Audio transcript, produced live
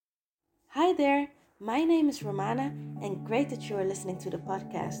Hi there, my name is Romana, and great that you are listening to the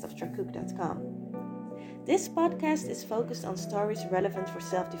podcast of Charcook.com. This podcast is focused on stories relevant for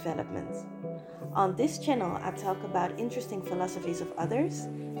self-development. On this channel, I talk about interesting philosophies of others,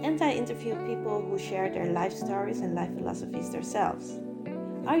 and I interview people who share their life stories and life philosophies themselves.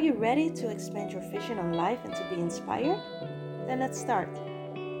 Are you ready to expand your vision on life and to be inspired? Then let's start.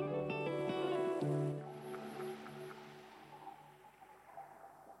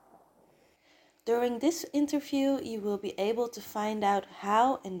 During this interview, you will be able to find out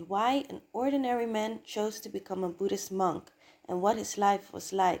how and why an ordinary man chose to become a Buddhist monk and what his life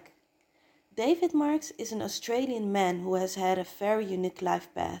was like. David Marks is an Australian man who has had a very unique life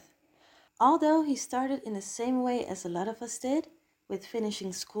path. Although he started in the same way as a lot of us did, with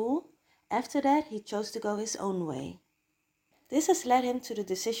finishing school, after that he chose to go his own way. This has led him to the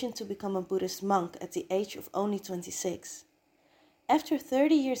decision to become a Buddhist monk at the age of only 26. After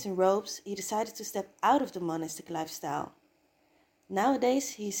 30 years in robes, he decided to step out of the monastic lifestyle. Nowadays,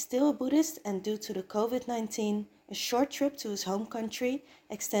 he is still a Buddhist, and due to the COVID-19, a short trip to his home country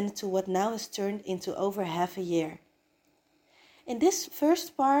extended to what now has turned into over half a year. In this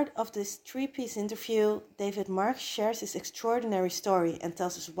first part of this three-piece interview, David Marks shares his extraordinary story and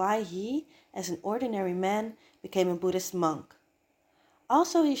tells us why he, as an ordinary man, became a Buddhist monk.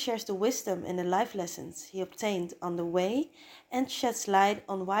 Also, he shares the wisdom and the life lessons he obtained on the way and sheds light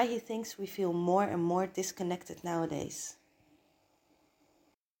on why he thinks we feel more and more disconnected nowadays.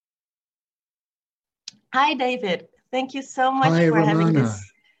 Hi, David. Thank you so much Hi, for having Romana.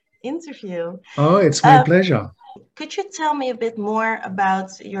 this interview. Oh, it's my pleasure. Could you tell me a bit more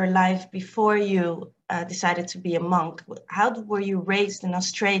about your life before you decided to be a monk? How were you raised in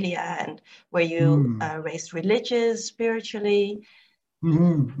Australia, and were you raised religious, spiritually?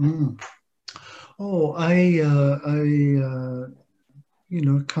 Oh,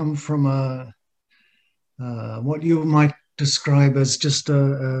 come from what you might describe as just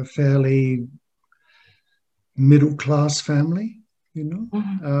a fairly middle-class family,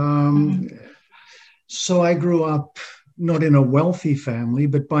 So I grew up not in a wealthy family,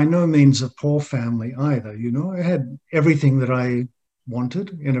 but by no means a poor family either. I had everything that I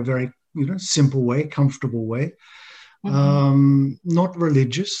wanted in a very, simple way, comfortable way. Not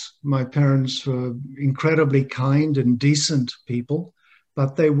religious. My parents were incredibly kind and decent people,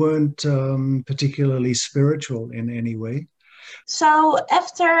 but they weren't particularly spiritual in any way. So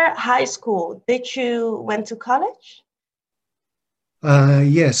after high school, did you went to college?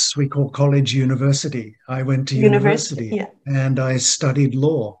 Yes, we call college university. I went to university yeah. and I studied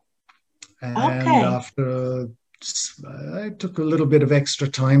law. And Okay. after I took a little bit of extra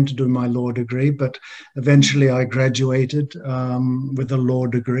time to do my law degree, but eventually I graduated with a law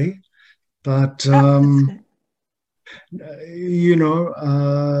degree. But,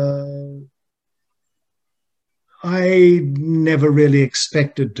 I never really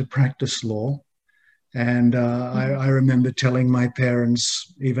expected to practice law. And I remember telling my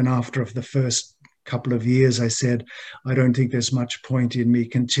parents, even after the first couple of years, I said, I don't think there's much point in me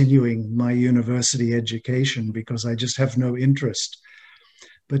continuing my university education because I just have no interest.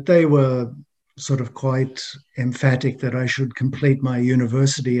 But they were sort of quite emphatic that I should complete my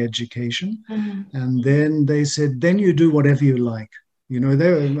university education. And then they said, then you do whatever you like.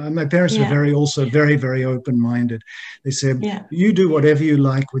 My parents were very, very open-minded. They said, you do whatever you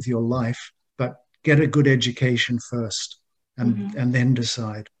like with your life, but get a good education first and then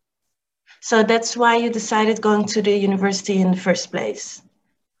decide. So that's why you decided going to the university in the first place?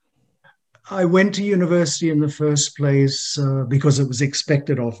 I went to university in the first place because it was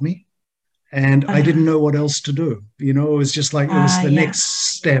expected of me. And I didn't know what else to do. It was just like, it was the next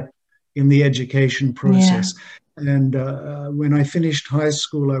step in the education process. And when I finished high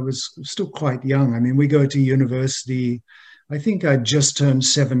school, I was still quite young. I mean, we go to university, I think I just turned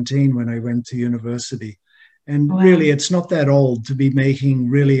 17 when I went to university. And really, it's not that old to be making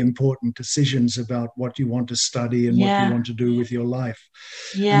really important decisions about what you want to study and what you want to do with your life.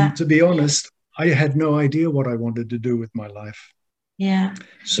 And to be honest, I had no idea what I wanted to do with my life.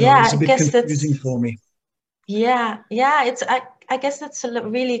 So it's a bit confusing for me. I guess that's a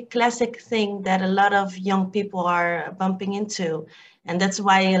really classic thing that a lot of young people are bumping into. And that's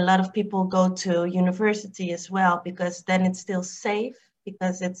why a lot of people go to university as well, because then it's still safe,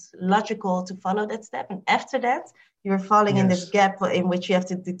 because it's logical to follow that step. And after that, you're falling in this gap in which you have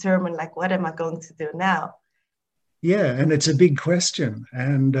to determine, like, what am I going to do now? Yeah, and it's a big question.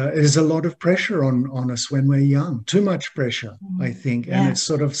 And there's a lot of pressure on us when we're young, too much pressure, I think. And it's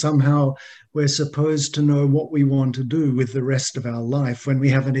sort of somehow we're supposed to know what we want to do with the rest of our life when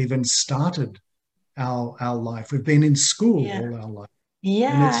we haven't even started our life. We've been in school all our life.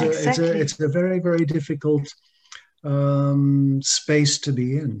 And Yeah, exactly. it's a very, very difficult space to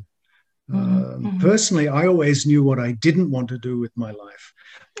be in. Mm-hmm. Personally, I always knew what I didn't want to do with my life,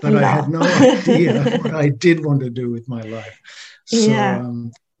 but I had Love. no idea what I did want to do with my life. So, Yeah.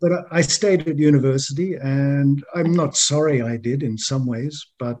 but I stayed at university, and I'm Okay. not sorry I did in some ways,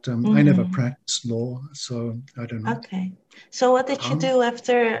 but I never Mm-hmm. practiced law, so I don't know. Okay. So what did you Um, do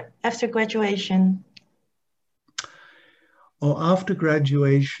after graduation? or after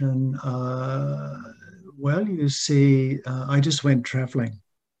graduation, well, you see, I just went traveling.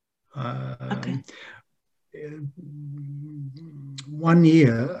 Okay. Um, 1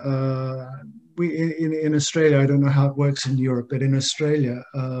 year, we in Australia, I don't know how it works in Europe, but in Australia,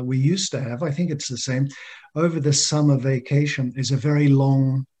 we used to have, I think it's the same, over the summer vacation is a very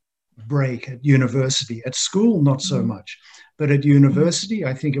long break at university. At school, not so Mm-hmm. much, but at university,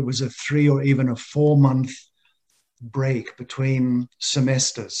 I think it was a 3 or even a 4 month break between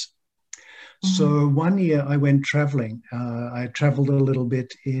semesters. Mm-hmm. So 1 year I went traveling. I traveled a little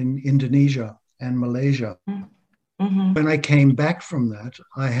bit in Indonesia and Malaysia. Mm-hmm. When I came back from that,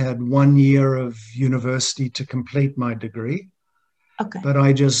 I had 1 year of university to complete my degree. Okay. But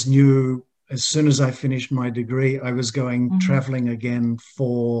I just knew as soon as I finished my degree, I was going Mm-hmm. traveling again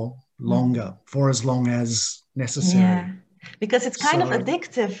for longer, Mm-hmm. for as long as necessary. Yeah. Because it's kind of So,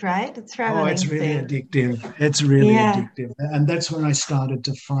 addictive, right? The oh, it's traveling really thing. addictive. It's really Yeah. addictive. And that's when I started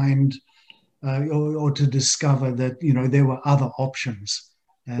to find or to discover that there were other options,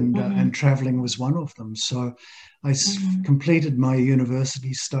 and Mm-hmm. traveling was one of them. So I Mm-hmm. completed my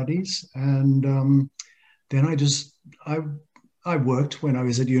university studies, and then I I worked when I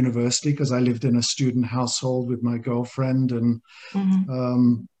was at university because I lived in a student household with my girlfriend, and Mm-hmm.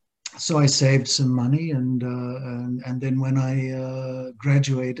 um, so I saved some money, and then when I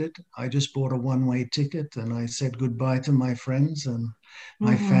graduated, I just bought a one-way ticket, and I said goodbye to my friends and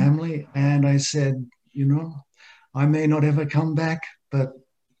my Mm-hmm. family, and I said, you know, I may not ever come back, but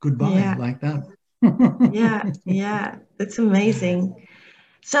goodbye, Yeah. like that. Yeah. Yeah. That's amazing.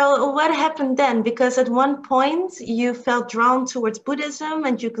 So what happened then? Because at one point you felt drawn towards Buddhism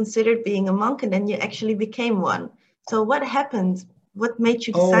and you considered being a monk, and then you actually became one. So what happened? What made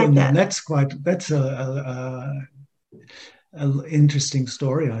you Oh, decide no, that? that's a interesting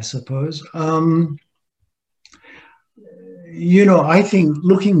story, I suppose. I think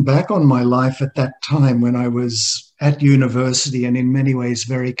looking back on my life at that time when I was at university and in many ways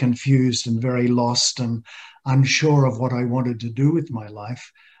very confused and very lost and unsure of what I wanted to do with my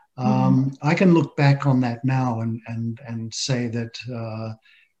life, Mm-hmm. I can look back on that now and say that,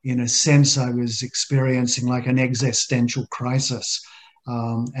 in a sense, I was experiencing like an existential crisis,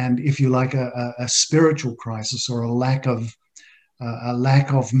 and if you like, a spiritual crisis or a lack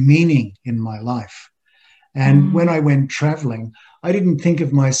of meaning in my life. And when Mm-hmm. I went traveling, I didn't think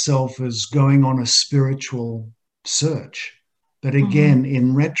of myself as going on a spiritual search. But Mm-hmm. again,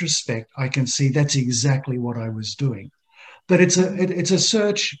 in retrospect, I can see that's exactly what I was doing. But it's a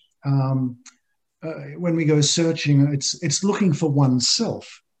search. When we go searching, it's looking for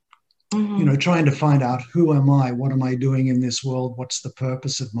oneself. Mm-hmm. Trying to find out who am I, what am I doing in this world, what's the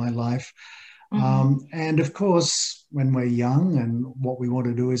purpose of my life, Mm-hmm. and of course, when we're young and what we want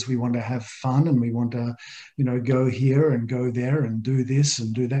to do is we want to have fun and we want to, go here and go there and do this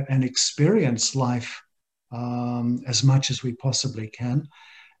and do that and experience life as much as we possibly can.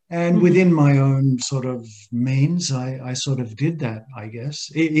 And Mm-hmm. within my own sort of means, I sort of did that, I guess.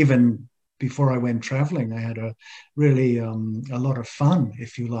 Even before I went traveling, I had a lot of fun,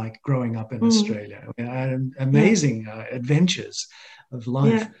 if you like, growing up in Mm-hmm. Australia. I had Yeah. amazing adventures of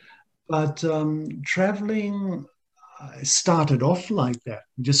life. Yeah. But traveling started off like that,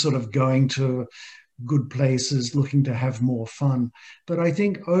 just sort of going to good places, looking to have more fun. But I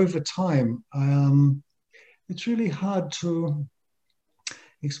think over time, it's really hard to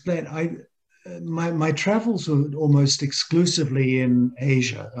explain. My travels were almost exclusively in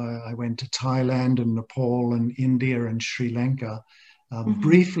Asia. I went to Thailand and Nepal and India and Sri Lanka, Mm-hmm.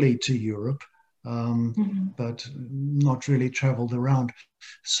 briefly to Europe, Mm-hmm. but not really traveled around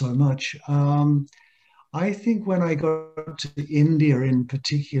so much. I think when I got to India in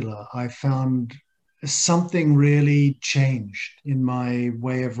particular, I found something really changed in my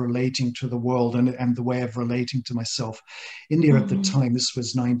way of relating to the world and the way of relating to myself. India at the Mm-hmm. time, this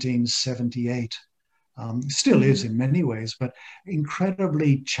was 1978, still is Mm-hmm. in many ways, but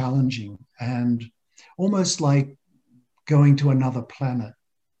incredibly challenging and almost like going to another planet.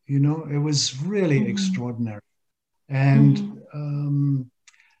 It was really Mm-hmm. extraordinary. And Mm-hmm.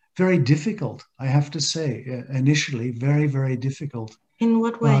 very difficult, I have to say, initially, very, very difficult. In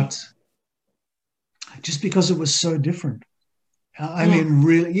what way? But just because it was so different, I mean,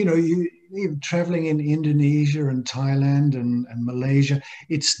 really, you're traveling in Indonesia and Thailand and Malaysia,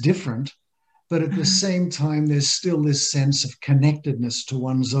 it's different. But at the same time, there's still this sense of connectedness to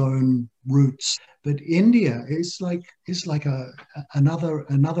one's own roots. But India is like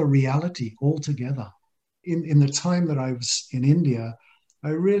another reality altogether. In the time that I was in India, I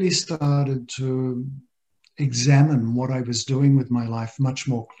really started to examine what I was doing with my life much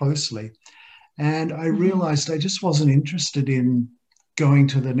more closely. And I realized I just wasn't interested in going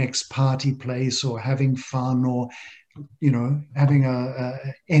to the next party place or having fun or, having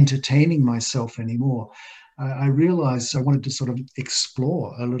entertaining myself anymore. I realized I wanted to sort of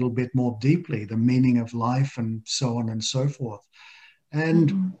explore a little bit more deeply the meaning of life and so on and so forth.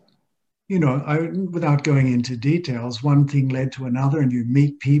 And without going into details, one thing led to another, and you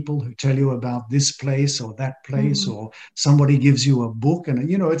meet people who tell you about this place or that place, or somebody gives you a book, and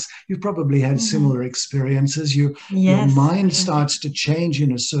you've probably had similar experiences. Your mind starts to change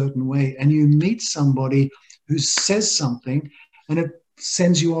in a certain way, and you meet somebody who says something, and it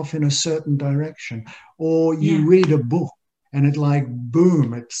sends you off in a certain direction, or you read a book and it like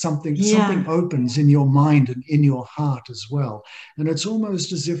boom, it's something opens in your mind and in your heart as well. And it's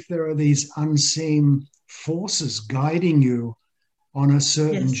almost as if there are these unseen forces guiding you on a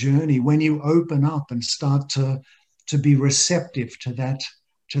certain journey when you open up and start to be receptive to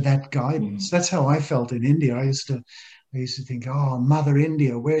that guidance. That's how I felt in India. I used to think, oh, Mother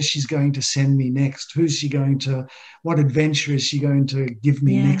India, where's she going to send me next? What adventure is she going to give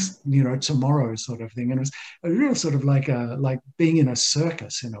me next, tomorrow, sort of thing. And it was a real sort of like being in a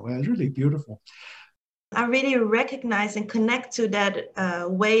circus in a way. It was really beautiful. I really recognize and connect to that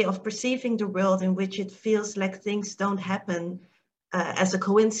way of perceiving the world in which it feels like things don't happen as a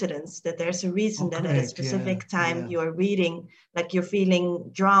coincidence, that there's a reason that at a specific time you're reading, like you're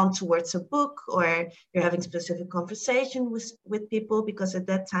feeling drawn towards a book, or you're having specific conversation with people, because at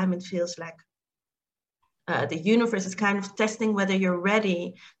that time it feels like the universe is kind of testing whether you're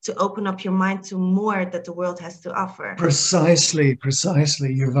ready to open up your mind to more that the world has to offer. Precisely.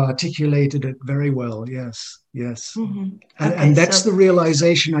 You've articulated it very well. Yes. And that's the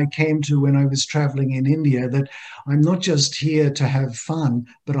realization I came to when I was traveling in India, that I'm not just here to have fun,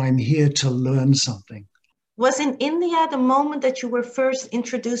 but I'm here to learn something. Was in India the moment that you were first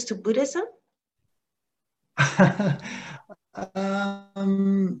introduced to Buddhism?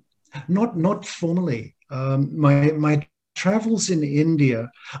 Not formally. My travels in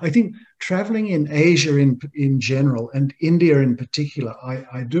India, I think traveling in Asia in general and India in particular,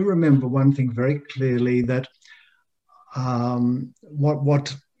 I do remember one thing very clearly, that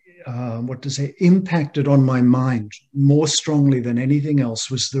what to say, impacted on my mind more strongly than anything else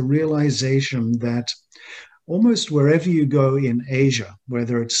was the realization that almost wherever you go in Asia,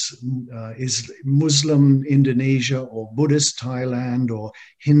 whether it's is Muslim Indonesia or Buddhist Thailand or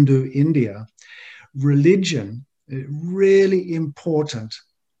Hindu India, religion is really important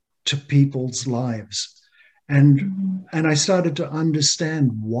to people's lives. And I started to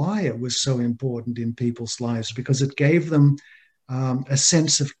understand why it was so important in people's lives, because it gave them a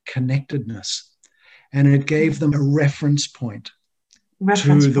sense of connectedness, and it gave them a reference point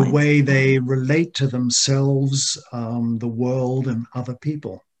to the way they relate to themselves, the world, and other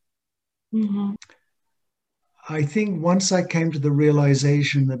people. I think once I came to the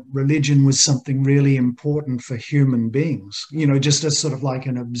realization that religion was something really important for human beings, just as sort of like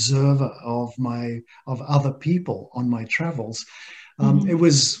an observer of other people on my travels, it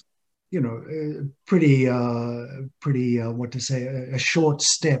was, pretty, what to say, a short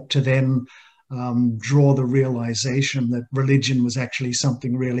step to then draw the realization that religion was actually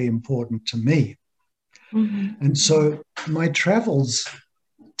something really important to me. And so my travels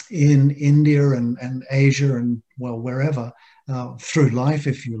in India and Asia and, well, wherever, through life,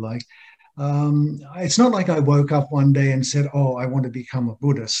 if you like, it's not like I woke up one day and said, oh, I want to become a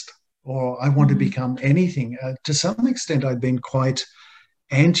Buddhist, or I want to become anything. To some extent, I've been quite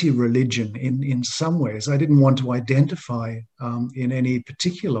anti-religion in some ways. I didn't want to identify in any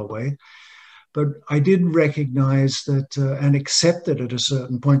particular way. But I did recognize that and accepted at a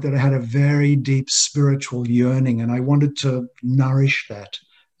certain point that I had a very deep spiritual yearning, and I wanted to nourish that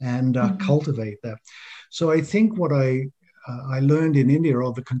and cultivate that. So I think what I learned in India,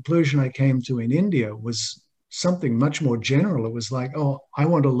 or the conclusion I came to in India, was something much more general. It was like, oh, I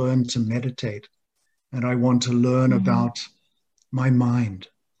want to learn to meditate, and I want to learn about my mind,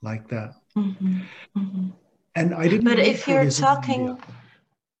 like that. And I didn't. But if you're talking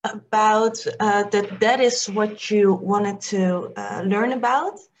about that is what you wanted to learn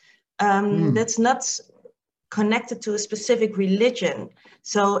about, that's not connected to a specific religion.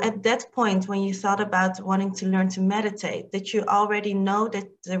 So at that point, when you thought about wanting to learn to meditate, did you already know that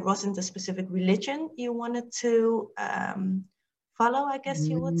there wasn't a specific religion you wanted to follow, I guess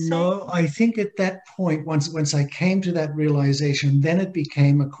you would say? No, I think at that point, once I came to that realization, then it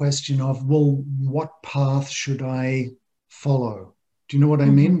became a question of, well, what path should I follow? Do you know what I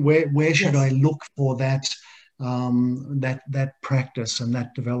mean? Where should I Yes. look for that practice and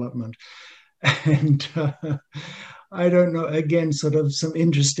that development? And I don't know. Again, sort of some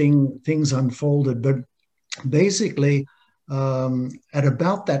interesting things unfolded, but basically, at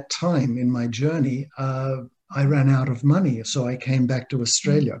about that time in my journey, I ran out of money, so I came back to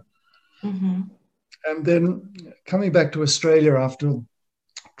Australia. Mm-hmm. And then coming back to Australia after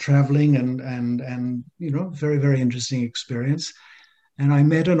traveling and very very interesting experience. And I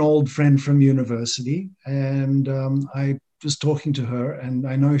met an old friend from university, and I was talking to her, and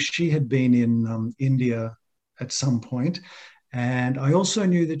I know she had been in India at some point, and I also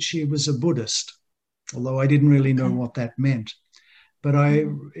knew that she was a Buddhist, although I didn't really know Okay. what that meant. But I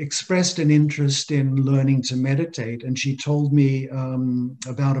expressed an interest in learning to meditate, and she told me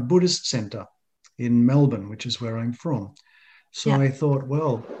about a Buddhist center in Melbourne, which is where I'm from. So Yeah. I thought,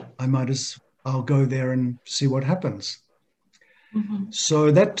 well, I'll go there and see what happens. Mm-hmm.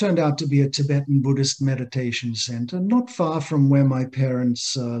 So that turned out to be a Tibetan Buddhist meditation center, not far from where my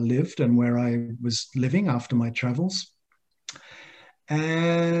parents lived and where I was living after my travels.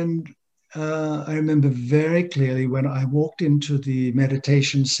 And I remember very clearly when I walked into the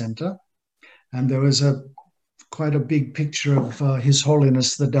meditation center, and there was quite a big picture of His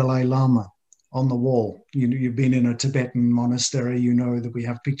Holiness the Dalai Lama on the wall. You've been in a Tibetan monastery, you know that we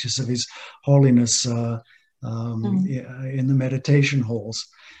have pictures of His Holiness in the meditation halls.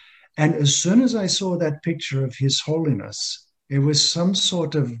 And as soon as I saw that picture of His Holiness, it was some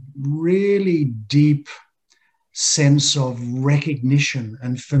sort of really deep sense of recognition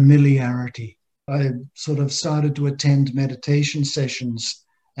and familiarity. I sort of started to attend meditation sessions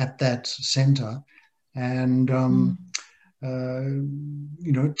at that center, and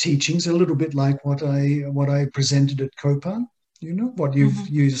teachings a little bit like what I presented at Kopan. What you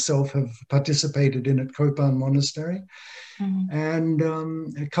yourself have participated in at Kopan Monastery. And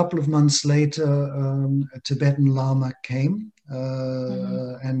a couple of months later, a Tibetan Lama came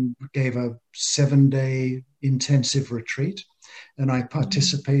and gave a 7-day intensive retreat. And I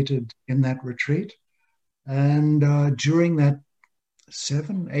participated in that retreat. And during that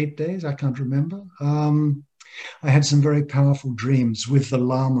 7, 8 days, I can't remember, I had some very powerful dreams with the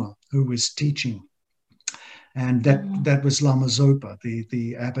Lama who was teaching. And that was Lama Zopa,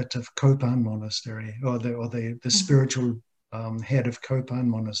 the abbot of Kopan Monastery, or the spiritual head of Kopan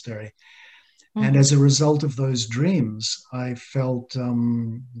Monastery. And as a result of those dreams, I felt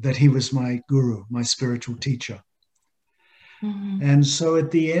that he was my guru, my spiritual teacher. And so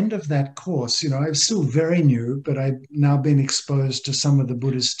at the end of that course, I'm still very new, but I've now been exposed to some of the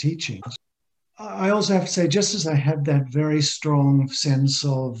Buddhist teachings. I also have to say, just as I had that very strong sense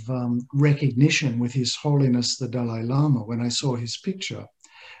of recognition with His Holiness the Dalai Lama when I saw his picture,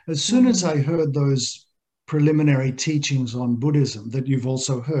 as soon as I heard those preliminary teachings on Buddhism that you've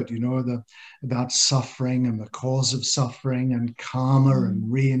also heard, about suffering and the cause of suffering and karma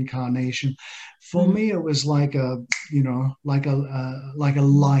and reincarnation, for me it was like a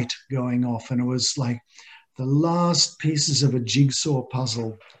light going off, and it was like the last pieces of a jigsaw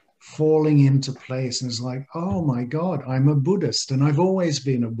puzzle falling into place. And it's like, oh my God, I'm a Buddhist, and I've always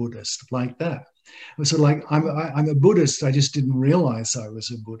been a Buddhist, like that. So like, I'm a Buddhist, I just didn't realize I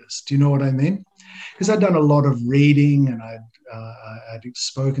was a Buddhist. Do you know what I mean? Because I'd done a lot of reading, and I'd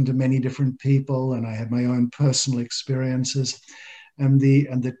spoken to many different people, and I had my own personal experiences. And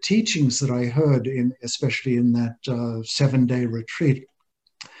the teachings that I heard, especially in that 7-day retreat,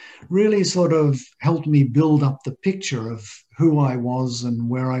 really sort of helped me build up the picture of who I was and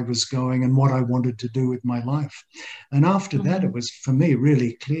where I was going and what I wanted to do with my life. And after that, it was for me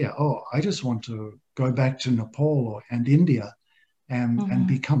really clear, I just want to go back to Nepal and India and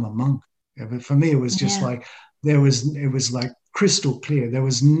become a monk. For me, it was just like, it was like crystal clear. There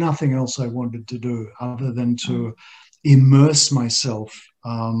was nothing else I wanted to do other than to immerse myself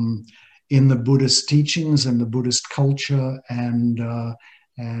in the Buddhist teachings and the Buddhist culture, and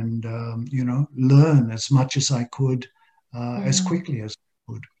learn as much as I could, as quickly as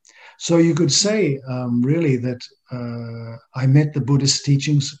I could. So you could say really that I met the Buddhist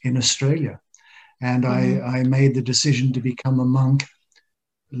teachings in Australia, and I made the decision to become a monk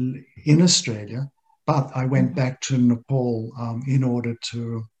in Australia, but I went back to Nepal in order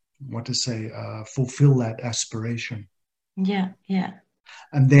to, fulfill that aspiration. Yeah, yeah.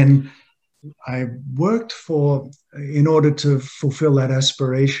 And then I worked for, in order to fulfill that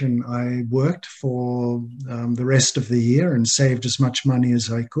aspiration, I worked for the rest of the year and saved as much money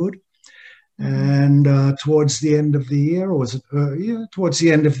as I could. Mm-hmm. And towards the end of the year, or was it, yeah, towards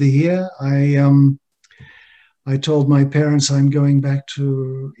the end of the year, I told my parents I'm going back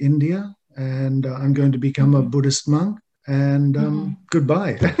to India and I'm going to become a Mm-hmm. Buddhist monk and Mm-hmm.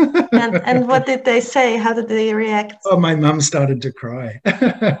 goodbye. And what did they say? How did they react? Oh, my mum started to cry.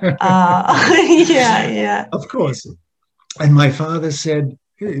 Yeah, yeah. Of course. And my father said,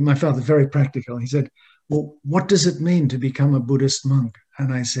 my father, very practical. He said, well, what does it mean to become a Buddhist monk?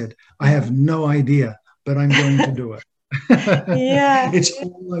 And I said, I have Mm. no idea, but I'm going to do it. Yeah. It's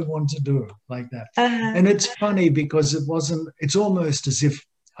all I want to do, like that. Uh-huh. And it's funny because it's almost as if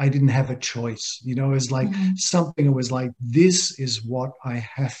I didn't have a choice. It's like Mm-hmm. something that was like, this is what I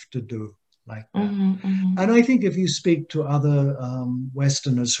have to do, like that. Mm-hmm. Mm-hmm. And I think if you speak to other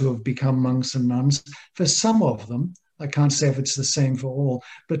Westerners who have become monks and nuns, for some of them, I can't say if it's the same for all,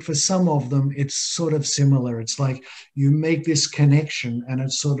 but for some of them, it's sort of similar. It's like you make this connection and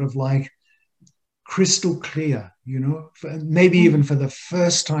it's sort of like crystal clear, maybe even Mm-hmm. for the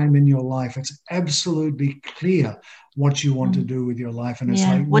first time in your life, it's absolutely clear what you want to do with your life. And it's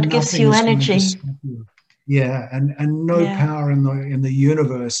Yeah. like What gives nothing you is going to energy? stop you. Yeah, and no Yeah. power in the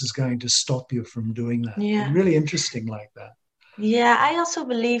universe is going to stop you from doing that. Yeah. Really interesting like that. Yeah, I also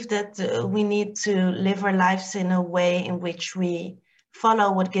believe that we need to live our lives in a way in which we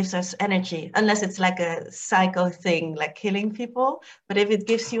follow what gives us energy, unless it's like a psycho thing, like killing people. But if it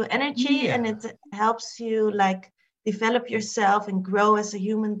gives you energy and Yeah, it helps you like develop yourself and grow as a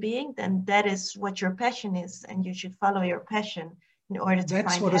human being, then that is what your passion is, and you should follow your passion in order to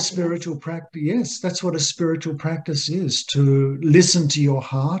that's find what a happiness. spiritual practice. Yes, that's what a spiritual practice is: to listen to your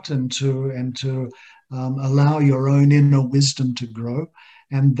heart and to allow your own inner wisdom to grow,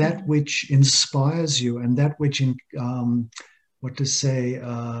 and that Mhm. which inspires you and that which what to say,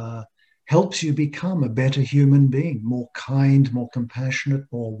 helps you become a better human being, more kind, more compassionate,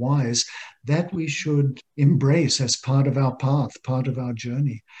 more wise, that we should embrace as part of our path, part of our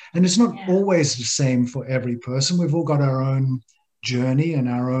journey. And it's not Yeah, always the same for every person. We've all got our own journey and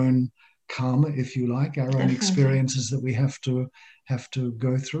our own karma, if you like, our own definitely. experiences that we have to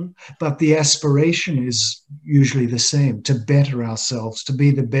go through. But the aspiration is usually the same: to better ourselves, to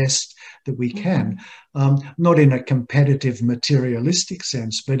be the best that we can, Hmm. not in a competitive materialistic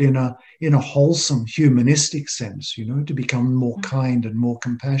sense, but in a wholesome humanistic sense, to become more kind and more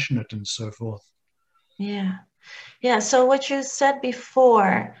compassionate and so forth. Yeah. Yeah, so what you said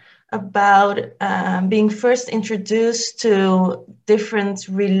before about being first introduced to different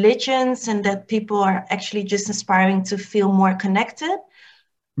religions and that people are actually just aspiring to feel more connected,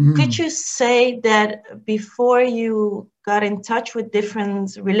 could Mm. you say that before you got in touch with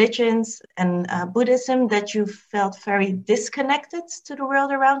different religions and Buddhism, that you felt very disconnected to the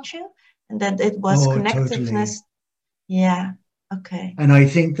world around you and that it was Oh, totally. connectiveness? Yeah, okay. And I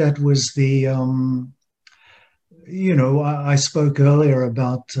think that was I spoke earlier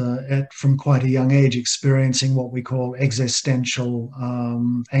about, from quite a young age, experiencing what we call existential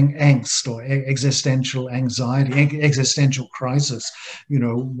angst or existential anxiety, existential crisis.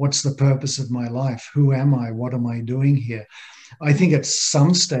 What's the purpose of my life? Who am I? What am I doing here? I think Mm, at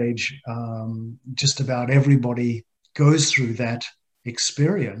some stage, just about everybody goes through that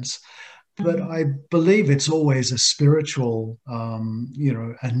experience, but mm, I believe it's always a spiritual,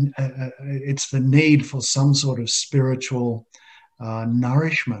 and it's the need for some sort of spiritual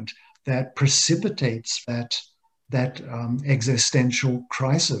nourishment that precipitates that existential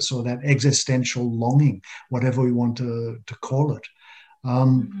crisis or that existential longing, whatever we want to call it.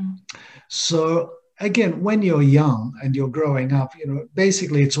 Um, mm, so again, when you're young and you're growing up,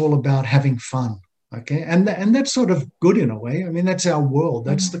 basically it's all about having fun. Okay. And that's sort of good in a way. I mean, that's our world.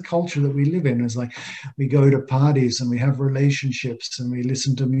 That's the mm, culture that we live in. Is like we go to parties and we have relationships and we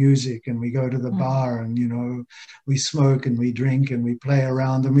listen to music and we go to the mm, bar and, we smoke and we drink and we play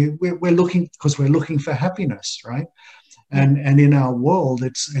around and we're looking, because we're looking for happiness, right? yeah. And in our world,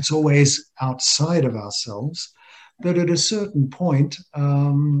 it's always outside of ourselves. But at a certain point,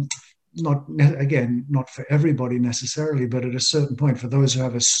 not for everybody necessarily, but at a certain point, for those who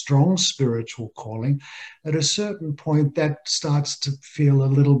have a strong spiritual calling, at a certain point that starts to feel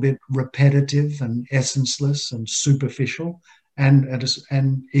a little bit repetitive and essenceless and superficial and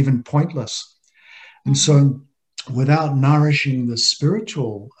even pointless. And Mm, so, without nourishing the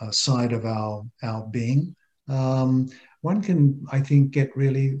spiritual side of our being, um, one can, I think, get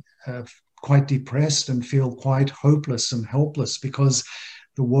really quite depressed and feel quite hopeless and helpless because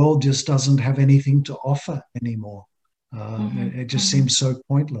the world just doesn't have anything to offer anymore. mm, It just mm. seems so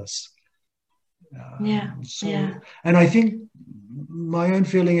pointless. Yeah. So, Yeah. and I think my own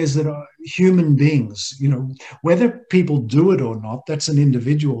feeling is that human beings, whether people do it or not, that's an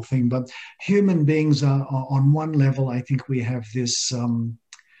individual thing, but human beings are on one level, I think we have this,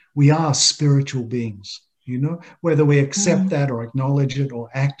 we are spiritual beings. Whether we accept Mm-hmm. that or acknowledge it or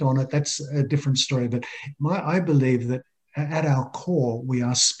act on it, that's a different story. But I believe that at our core, we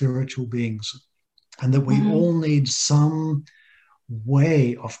are spiritual beings, and that we Mm-hmm. all need some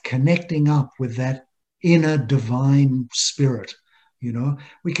way of connecting up with that inner divine spirit.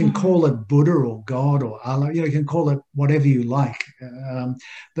 We can Mm-hmm. call it Buddha or God or Allah, you can call it whatever you like.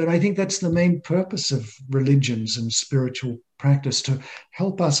 But I think that's the main purpose of religions and spiritual practice, to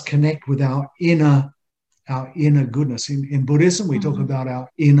help us connect with our inner goodness. In Buddhism, we talk Mm-hmm. about our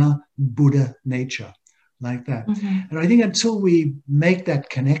inner Buddha nature, like that. Mm-hmm. And I think until we make that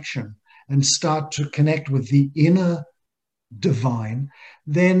connection and start to connect with the inner divine,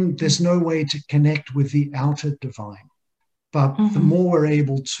 then there's no way to connect with the outer divine. But the Mm-hmm. more we're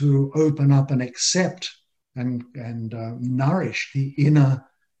able to open up and accept and nourish the inner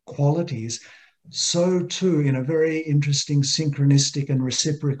qualities, so too, in a very interesting, synchronistic and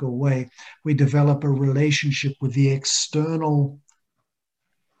reciprocal way, we develop a relationship with the external,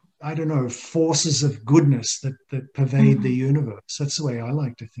 I don't know, forces of goodness that pervade the Mm-hmm. universe. That's the way I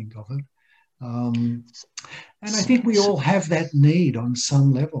like to think of it. Um, and I So, think we so, all have that need on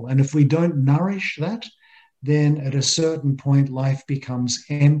some level. And if we don't nourish that, then at a certain point, life becomes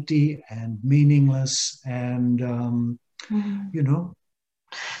empty and meaningless. And, mhm.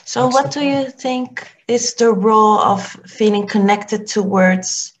 So what's the what do point? you think is the role of feeling connected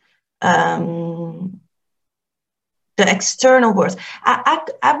towards um, the external world?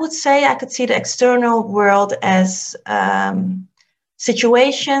 I would say I could see the external world as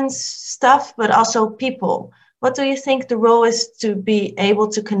situations, stuff, but also people. What do you think the role is to be able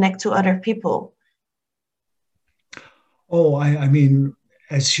to connect to other people? Oh, I mean,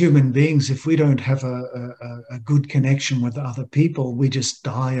 as human beings, if we don't have a good connection with other people, we just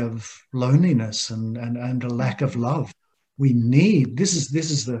die of loneliness and a lack of Mhm. love. We need, this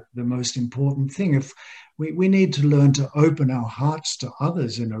is the most important thing. If we need to learn to open our hearts to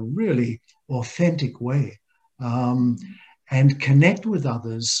others in a really authentic way, um, and connect with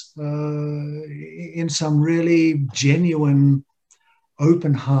others in some really genuine,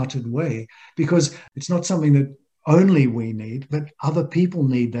 open-hearted way, because it's not something that only we need, but other people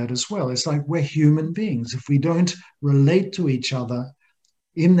need that as well. It's like we're human beings. If we don't relate to each other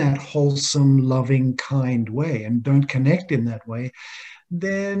in that wholesome, loving, kind way and don't connect in that way,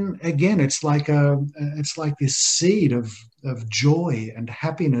 then again, it's like this seed of joy and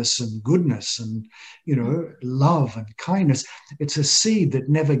happiness and goodness and love and kindness. It's a seed that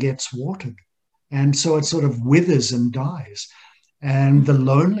never gets watered, and so it sort of withers and dies. And the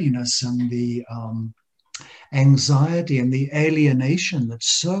loneliness and the anxiety and the alienation that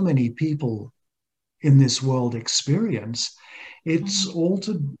so many people in this world experience, it's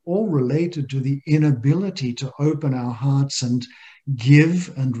Mhm. all related to the inability to open our hearts and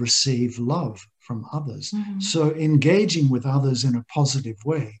give and receive love from others. Mhm. So engaging with others in a positive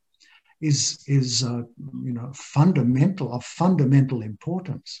way is fundamental, of fundamental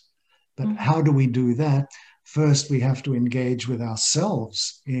importance. But Mhm. how do we do that? First, we have to engage with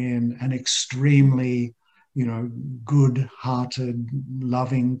ourselves in an extremely, good-hearted,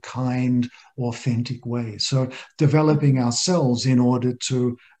 loving, kind, authentic way. So developing Mhm. ourselves in order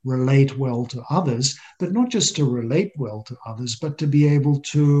to relate well to others, but not just to relate well to others, but to be able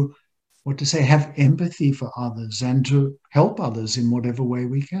to, have empathy for others and to help others in whatever way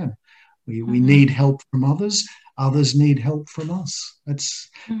we can. We Mhm. need help from others. Others need help from us. That's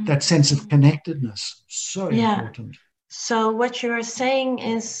Mhm. that sense of Mhm. connectedness, so Yeah. important. So what you're saying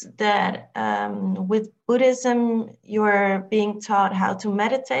is that with Buddhism, you're being taught how to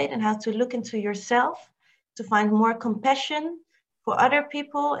meditate and how to look into yourself to find more compassion for other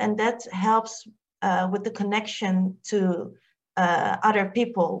people, and that helps with the connection to other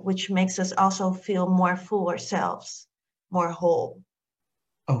people, which makes us also feel more full ourselves, more whole.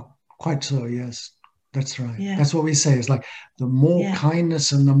 Oh, quite so, yes. That's right. Yeah, That's what we say. It's like the more yeah.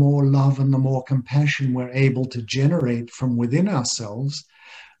 kindness and the more love and the more compassion we're able to generate from within ourselves,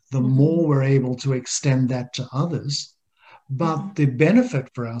 the Mm-hmm. more we're able to extend that to others. But Mm-hmm. the benefit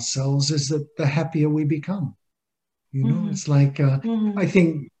for ourselves is that the happier we become. Mm-hmm. It's like, I Mm-hmm.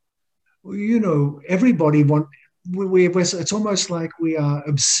 think, everybody it's almost like we are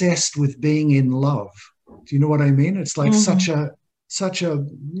obsessed with being in love. Do you know what I mean? It's like Mm-hmm. such a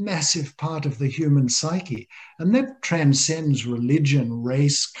massive part of the human psyche, and that transcends religion,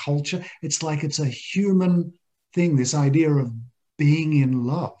 race, culture. It's like it's a human thing, this idea of being in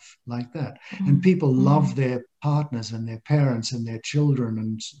love like that. And people love their partners and their parents and their children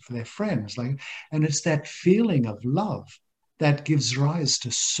and their friends. And it's that feeling of love that gives rise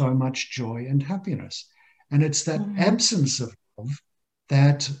to so much joy and happiness. And it's that absence of love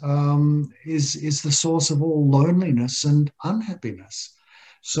that is the source of all loneliness and unhappiness.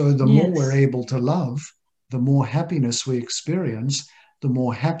 So the more we're able to love, the more happiness we experience, the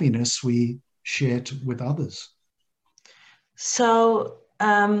more happiness we share with others. So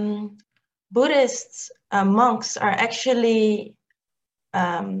Buddhist monks are actually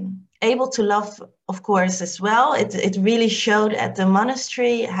able to love, of course, as well. It really showed at the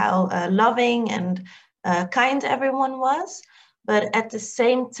monastery how loving and kind everyone was. But at the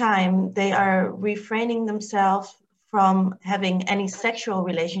same time, they are refraining themselves from having any sexual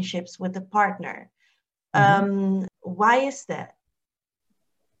relationships with the partner. Why is that?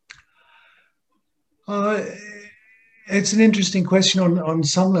 It's an interesting question on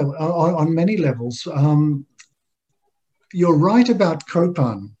some level, on many levels. You're right about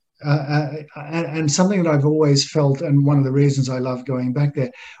Kopan, and something that I've always felt, and one of the reasons I love going back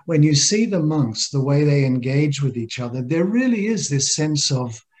there, when you see the monks, the way they engage with each other, there really is this sense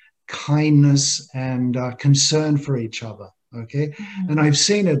of kindness and concern for each other. Okay. And I've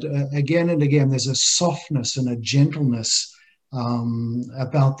seen it again and again. There's a softness and a gentleness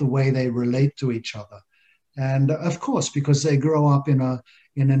about the way they relate to each other. And of course, because they grow up in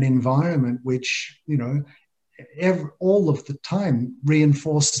an environment which, all of the time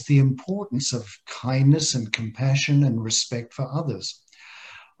reinforces the importance of kindness and compassion and respect for others.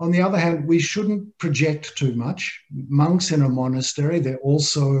 On the other hand, we shouldn't project too much. Monks in a monastery, they're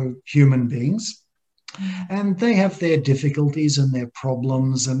also human beings. And they have their difficulties and their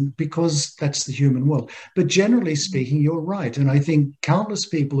problems, and because that's the human world. But generally speaking, you're right. And I think countless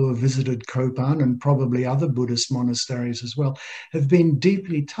people who have visited Kopan and probably other Buddhist monasteries as well have been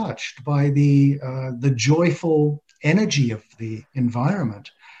deeply touched by the joyful energy of the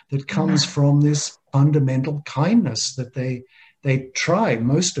environment that comes from this fundamental kindness that they try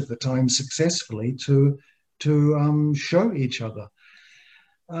most of the time successfully to show each other.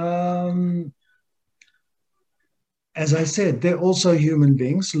 As I said, they're also human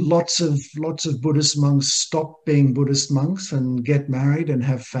beings. Lots of Buddhist monks stop being Buddhist monks and get married and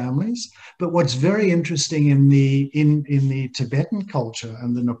have families. But what's very interesting in the Tibetan culture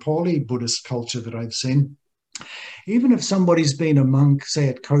and the Nepali Buddhist culture that I've seen, even if somebody's been a monk, say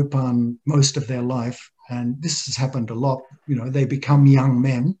at Kopan, most of their life, and this has happened a lot, they become young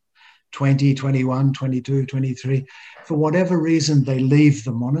men, 20, 21, 22, 23. For whatever reason, they leave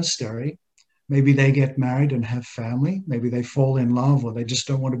the monastery. Maybe they get married and have family. Maybe they fall in love, or they just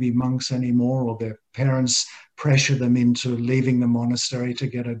don't want to be monks anymore, or their parents pressure them into leaving the monastery to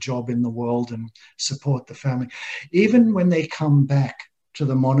get a job in the world and support the family. Even when they come back to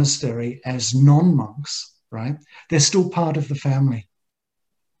the monastery as non-monks, right, they're still part of the family.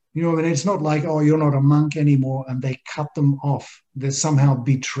 It's not like, oh, you're not a monk anymore, and they cut them off. They're somehow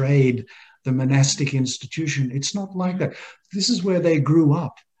betrayed the monastic institution. It's not like that. This is where they grew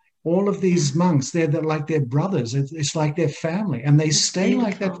up. All of these monks, they're like their brothers. It's like their family, and they stay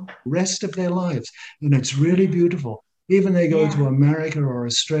like that the rest of their lives. And it's really beautiful. Even they go to America or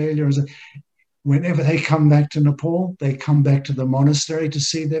Australia, whenever they come back to Nepal, they come back to the monastery to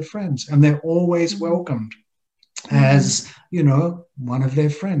see their friends, and they're always welcomed as, one of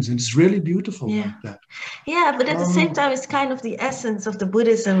their friends. And it's really beautiful like that. Yeah, but at the same time, it's kind of the essence of the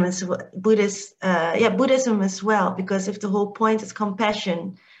Buddhism as well, Buddhism as well, because if the whole point is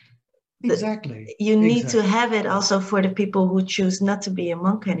compassion, exactly, you need to have it also for the people who choose not to be a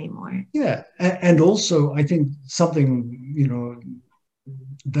monk anymore. Yeah, and also I think something,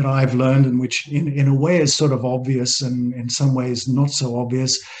 that I've learned, and which in a way is sort of obvious and in some ways not so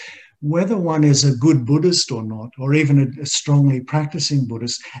obvious, whether one is a good Buddhist or not, or even a strongly practicing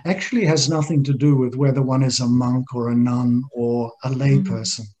Buddhist, actually has nothing to do with whether one is a monk or a nun or a lay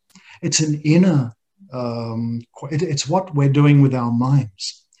person. It's an inner, it's what we're doing with our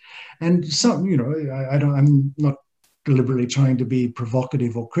minds. And some, I'm not deliberately trying to be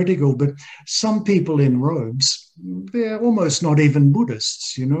provocative or critical, but some people in robes, they're almost not even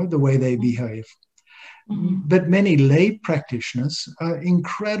Buddhists, the way they behave. But many lay practitioners are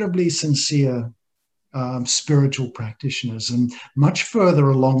incredibly sincere spiritual practitioners and much further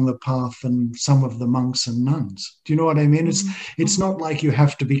along the path than some of the monks and nuns. Do you know what I mean? It's not like you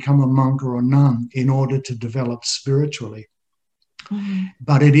have to become a monk or a nun in order to develop spiritually.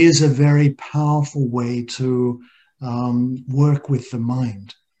 But it is a very powerful way to work with the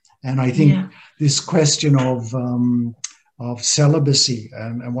mind. And I think this question of celibacy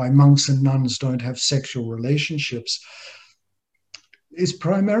and why monks and nuns don't have sexual relationships, is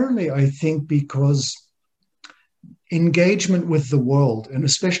primarily, I think, because engagement with the world, and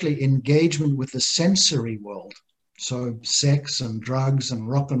especially engagement with the sensory world, so sex and drugs and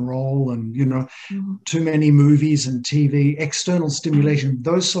rock and roll and, Mm-hmm. too many movies and TV, external Mm-hmm. stimulation,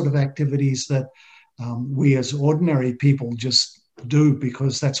 those sort of activities that we as ordinary people just do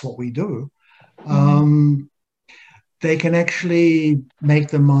because that's what we do, Mm-hmm. they can actually make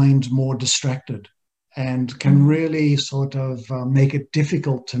the mind more distracted and can Mm-hmm. really sort of make it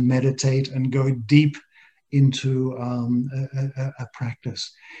difficult to meditate and go deep into a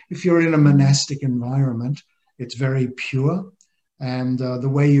practice. If you're in a Mm-hmm. monastic environment, it's very pure. And the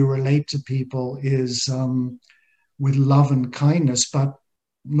way you relate to people is with love and kindness, but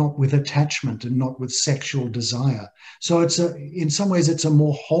not with attachment and not with sexual desire. So in some ways, it's a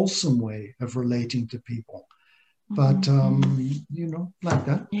more wholesome way of relating to people. But Mm-hmm. like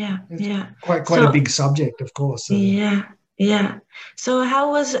that, Yeah, it's yeah. quite a So big subject, of course. yeah, yeah. So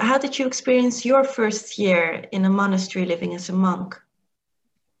how did you experience your first year in a monastery living as a monk?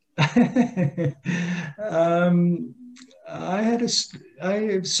 um, I had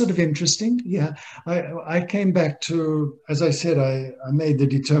I sort of interesting. Yeah, I came back to, as I said, I made the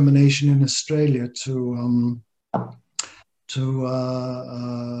determination in Australia to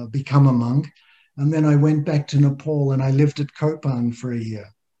become a monk, and then I went back to Nepal and I lived at Kopan for a year,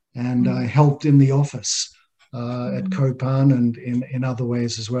 and I Mm-hmm. helped in the office at Mm-hmm. Kopan and in other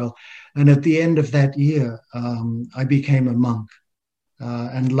ways as well. And at the end of that year, I became a monk.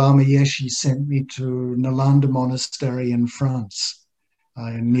 And Lama Yeshe sent me to Nalanda Monastery in France,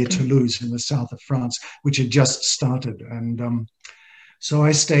 near Okay. Toulouse in the south of France, which had just started. And so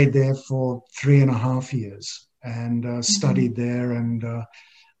I stayed there for 3.5 years and Mm-hmm. studied there. And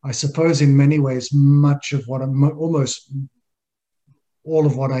I suppose in many ways, much of what almost all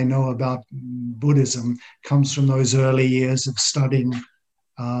of what I know about Buddhism comes from those early years of studying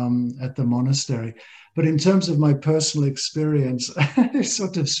at the monastery. But in terms of my personal experience, it's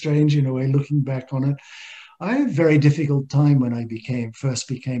sort of strange in a way looking back on it. I had a very difficult time when I first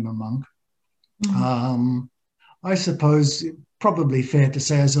became a monk. Mm-hmm. Um, I suppose probably fair to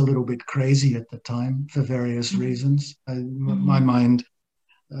say I was a little bit crazy at the time for various Mm-hmm. reasons. My Mm-hmm. mind,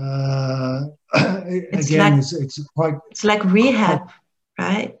 It's again, like it's quite it's like quite rehab,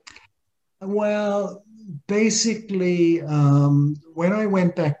 right? well. Basically, when I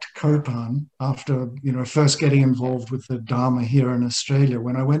went back to Kopan after first getting involved with the Dharma here in Australia,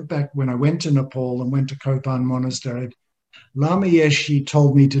 when I went to Nepal and went to Kopan Monastery, Lama Yeshe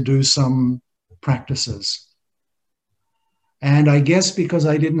told me to do some practices. And I guess because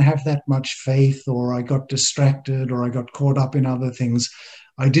I didn't have that much faith, or I got distracted, or I got caught up in other things,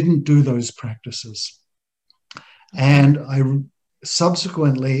 I didn't do those practices. Mm-hmm. And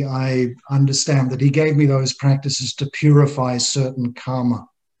subsequently, I understand that he gave me those practices to purify certain karma.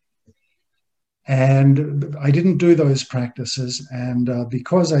 And I didn't do those practices. And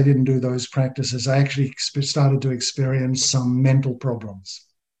because I didn't do those practices, I actually started to experience some mental problems.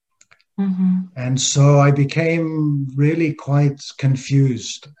 Mm-hmm. And so I became really quite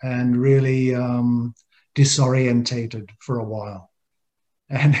confused and really disorientated for a while.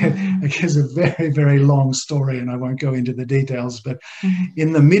 And Mm-hmm. it is a very, very long story, and I won't go into the details. But Mm-hmm.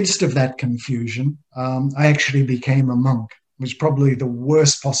 in the midst of that confusion, I actually became a monk. It was probably the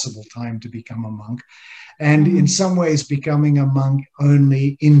worst possible time to become a monk. And in Mm-hmm. some ways, becoming a monk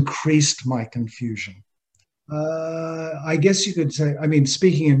only increased my confusion. I guess you could say, I mean,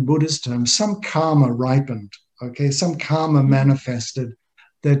 speaking in Buddhist terms, some karma ripened, okay? Some karma manifested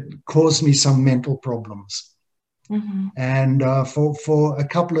that caused me some mental problems. Mm-hmm. And for a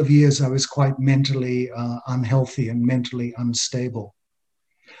couple of years, I was quite mentally unhealthy and mentally unstable.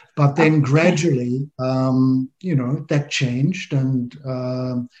 But then Okay. gradually, that changed, and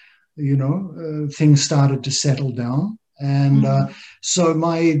things started to settle down. And Mm-hmm. so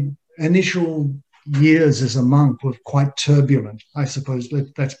my initial years as a monk were quite turbulent. I suppose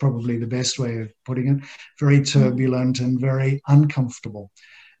that's probably the best way of putting it. Very Mm-hmm. turbulent and very uncomfortable.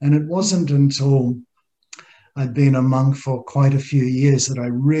 And it Mm-hmm. wasn't until I'd been a monk for quite a few years that I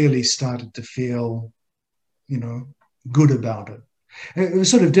really started to feel, you know, good about it. It was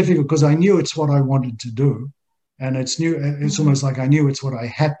sort of difficult because I knew it's what I wanted to do. And it's Mm-hmm. almost like I knew it's what I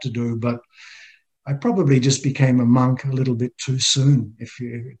had to do, but I probably just became a monk a little bit too soon,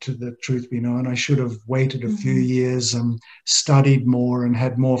 to the truth be known. I should have waited a few Mm-hmm. years and studied more and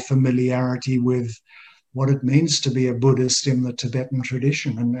had more familiarity with what it means to be a Buddhist in the Tibetan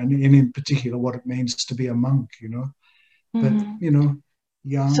tradition, and in particular what it means to be a monk. But, Mm-hmm.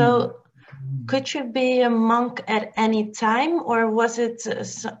 young. So could you be a monk at any time, or was it?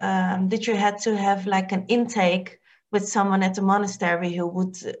 Did you had to have like an intake with someone at the monastery who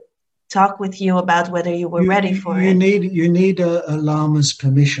would talk with you about whether you were You ready for you it. need a lama's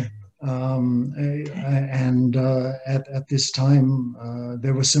permission. And at this time,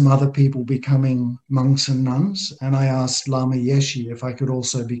 there were some other people becoming monks and nuns, and I asked Lama Yeshe if I could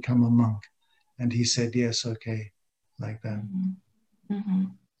also become a monk, and he said yes, okay, like that. Mm-hmm. Mm-hmm.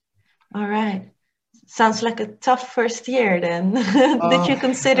 All right. Sounds like a tough first year then. Did you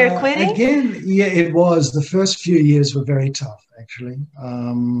consider quitting? Again, yeah, it was. The first few years were very tough, actually.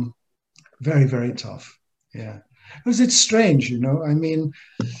 Very, very tough. Yeah. Because it's strange, you know. I mean,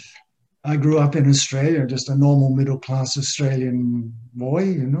 I grew up in Australia, just a normal middle class Australian boy,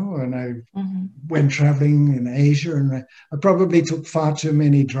 you know, and I went traveling in Asia, and I probably took far too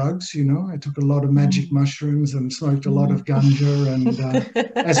many drugs, you know. I took a lot of magic mushrooms and smoked a lot of ganja, and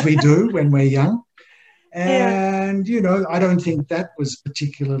as we do when we're young. And, you know, I don't think that was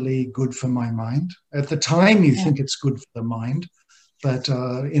particularly good for my mind. At the time, you think it's good for the mind, but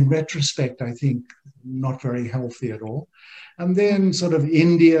in retrospect, I think not very healthy at all. And then sort of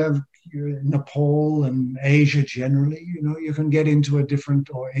India, Nepal, and Asia generally, you know, you can get into a different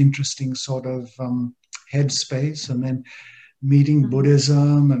or interesting sort of headspace. And then meeting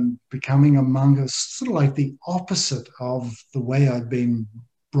Buddhism and becoming a monk is sort of like the opposite of the way I'd been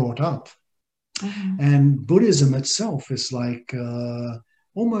brought up. And Buddhism itself is like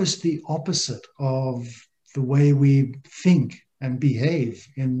almost the opposite of the way we think and behave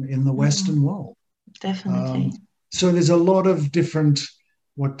in the Western world. Definitely. So there's a lot of different,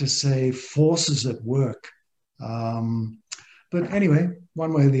 forces at work. But anyway,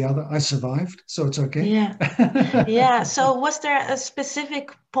 one way or the other, I survived, so it's okay. Yeah. Yeah. So was there a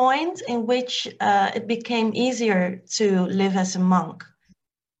specific point in which it became easier to live as a monk?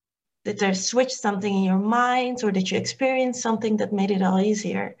 Did there switch something in your mind, or did you experience something that made it all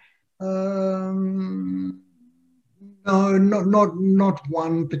easier? No, not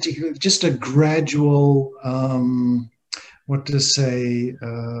one particular, just a gradual,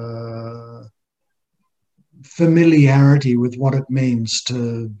 familiarity with what it means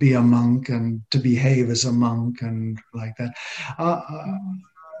to be a monk and to behave as a monk and like that.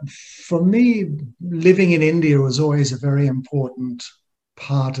 For me, living in India was always a very important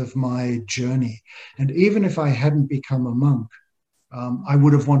part of my journey. And even if I hadn't become a monk, I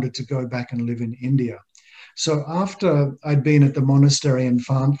would have wanted to go back and live in India. So after I'd been at the monastery in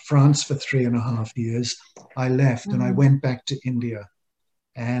France for 3.5 years, I left and I went back to India.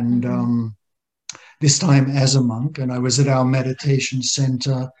 And this time as a monk, and I was at our meditation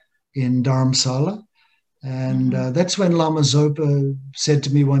center in Dharamsala. And that's when Lama Zopa said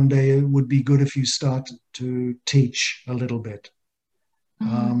to me one day, it would be good if you started to teach a little bit.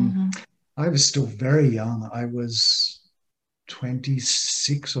 I was still very young. I was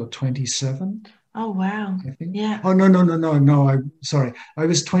 26 or 27. Oh, wow. I think. Yeah. Oh, no. I'm sorry. I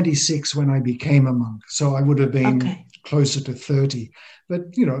was 26 when I became a monk. So I would have been closer to 30.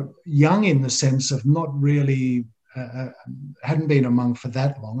 But, you know, young in the sense of not really, hadn't been a monk for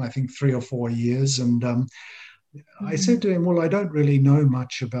that long, I think 3 or 4 years. And I said to him, well, I don't really know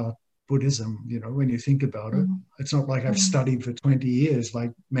much about Buddhism, you know, when you think about it. It's not like I've studied for 20 years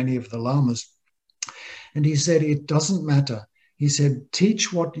like many of the lamas. And he said, it doesn't matter. He said,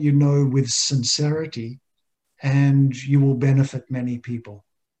 teach what you know with sincerity and you will benefit many people.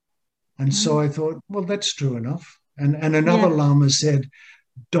 And so I thought, well, that's true enough. And another Lama said,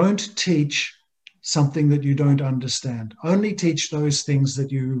 don't teach something that you don't understand. Only teach those things that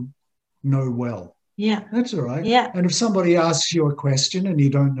you know well. Yeah. That's all right. Yeah. And if somebody asks you a question and you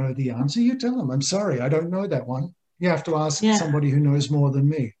don't know the answer, you tell them, I'm sorry, I don't know that one. You have to ask somebody who knows more than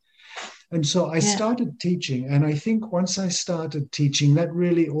me. And so I started teaching. And I think once I started teaching, that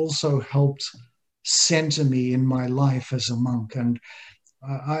really also helped center me in my life as a monk. And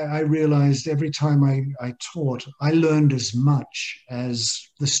I realized every time I taught, I learned as much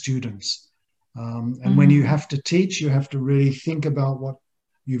as the students. And when you have to teach, you have to really think about what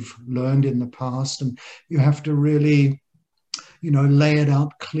you've learned in the past, and you have to really, you know, lay it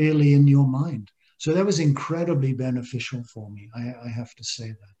out clearly in your mind. So that was incredibly beneficial for me. I have to say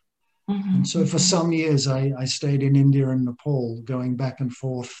that. And so for some years, I stayed in India and Nepal, going back and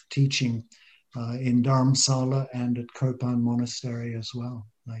forth teaching in Dharamsala and at Kopan Monastery as well,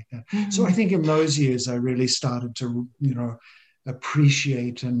 like that. So I think in those years, I really started to, you know,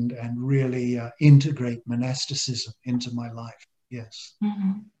 appreciate and really integrate monasticism into my life. Yes.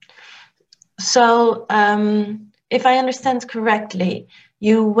 So if I understand correctly,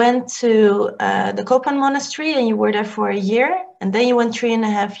 you went to the Kopan Monastery and you were there for a year, and then you went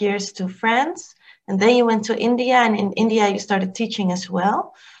 3.5 years to France, and then you went to India, and in India you started teaching as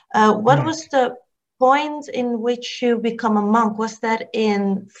well. What was the point in which you become a monk, was that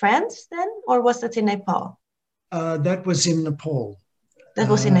in France then, or was that in Nepal? That was in Nepal. That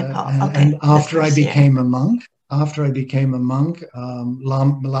was in Nepal. And, Okay. and after I became a monk,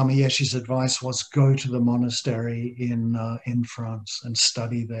 Lama Yeshe's advice was go to the monastery in France and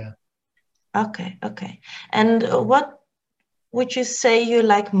study there. Okay, okay. And what would you say you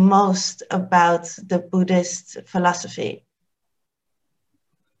like most about the Buddhist philosophy?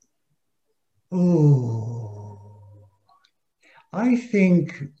 Oh, I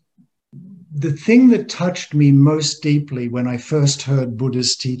think the thing that touched me most deeply when I first heard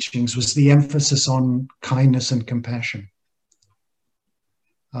Buddha's teachings was the emphasis on kindness and compassion.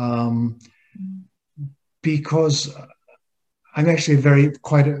 Because I'm actually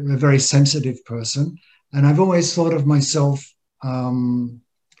quite a very sensitive person, and I've always thought of myself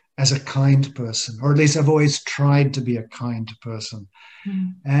as a kind person, or at least I've always tried to be a kind person.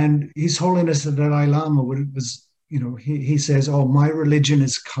 And His Holiness the Dalai Lama was, he says, "Oh, my religion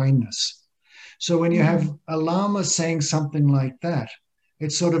is kindness." So when you have a Lama saying something like that,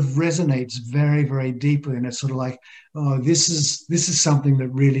 it sort of resonates very, very deeply, and it's sort of like, oh, this is something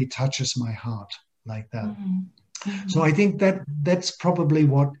that really touches my heart, like that. So I think that's probably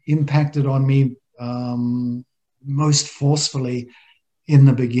what impacted on me most forcefully in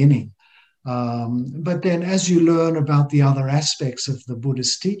the beginning. But then as you learn about the other aspects of the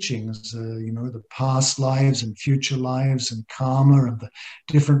Buddhist teachings, the past lives and future lives and karma and the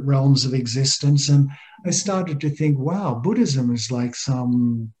different realms of existence, and I started to think, wow, Buddhism is like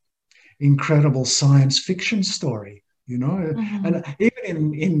some incredible science fiction story. And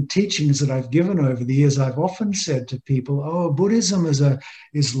even in teachings that I've given over the years, I've often said to people, oh, Buddhism is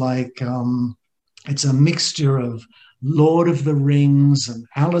like it's a mixture of Lord of the Rings and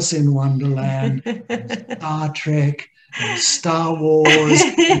Alice in Wonderland and Star Trek and Star Wars.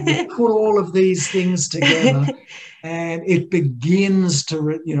 And you put all of these things together and it begins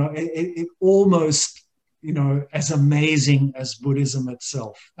to, it almost, as amazing as Buddhism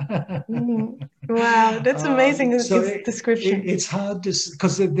itself. Wow, that's amazing description. It's hard to,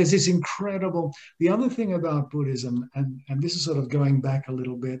 because there's this incredible, the other thing about Buddhism, and this is sort of going back a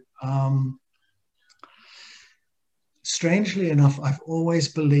little bit, strangely enough, I've always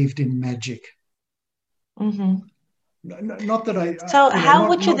believed in magic. Not that I. So how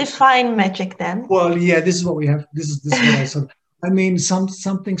would you define magic then? Well, yeah, this is what we have. This is what I sort of. I mean,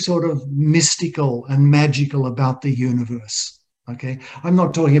 something sort of mystical and magical about the universe. Okay, I'm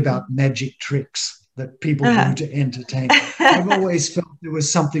not talking about magic tricks that people do to entertain. I've always felt there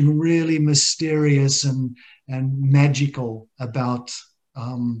was something really mysterious and magical about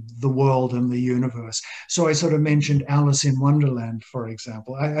the world and the universe. So I sort of mentioned Alice in Wonderland, for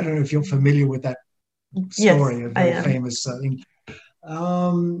example. I don't know if you're familiar with that story, yes, a very famous thing.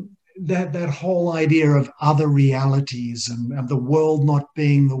 That whole idea of other realities and the world not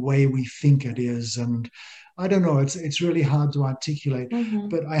being the way we think it is. And I don't know, it's really hard to articulate.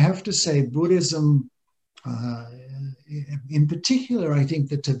 But I have to say, Buddhism, in particular, I think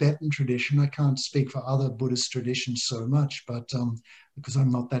the Tibetan tradition, I can't speak for other Buddhist traditions so much, but because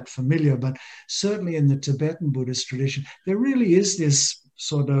I'm not that familiar, but certainly in the Tibetan Buddhist tradition, there really is this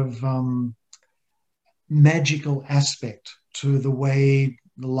sort of magical aspect to the way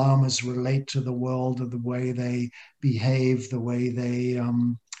the lamas relate to the world, and the way they behave, the way they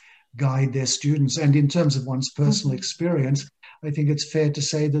guide their students. And in terms of one's personal experience, I think it's fair to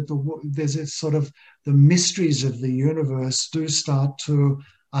say that there's a sort of the mysteries of the universe do start to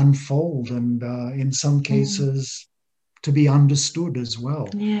unfold, and in some cases to be understood as well.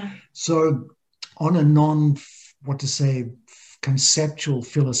 Yeah. So on a conceptual,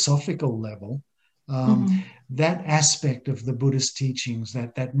 philosophical level, that aspect of the Buddhist teachings,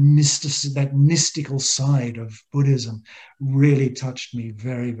 that mystical side of Buddhism really touched me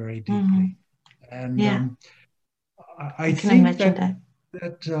very, very deeply. And I think that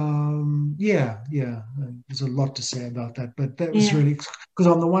there's a lot to say about that, but that was really, because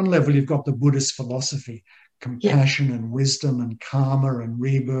on the one level you've got the Buddhist philosophy, compassion and wisdom and karma and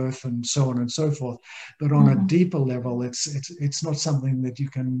rebirth and so on and so forth, but on a deeper level it's not something that you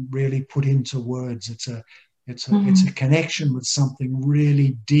can really put into words. It's a connection with something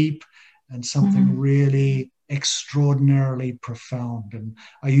really deep and something really extraordinarily profound. And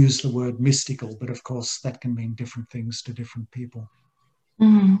I use the word mystical, but of course that can mean different things to different people.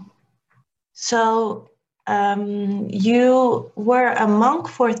 So you were a monk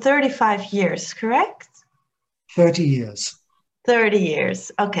for 35 years, correct? 30 years. 30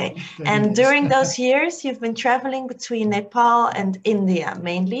 years, okay. 30 and years. During those years, you've been traveling between Nepal and India,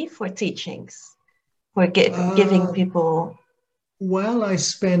 mainly for teachings, for giving people... Well, I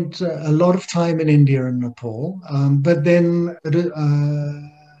spent a lot of time in India and Nepal, but then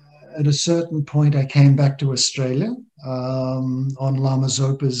at a certain point, I came back to Australia on Lama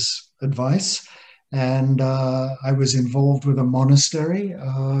Zopa's advice, and I was involved with a monastery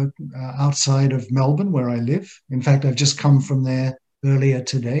outside of Melbourne, where I live. In fact, I've just come from there earlier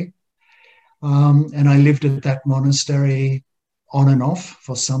today, and I lived at that monastery on and off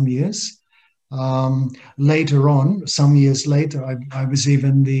for some years. Later on, some years later, I was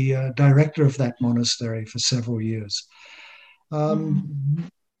even the director of that monastery for several years. Mm-hmm.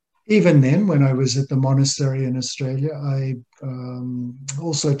 Even then, when I was at the monastery in Australia, I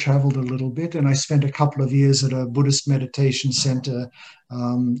also traveled a little bit, and I spent a couple of years at a Buddhist meditation center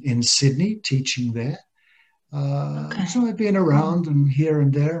in Sydney, teaching there. So Okay. I've been Mm. around and here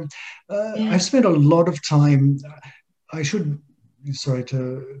and there. Yeah. I've spent a lot of time. I should, sorry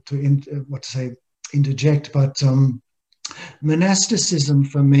what to say, interject, but monasticism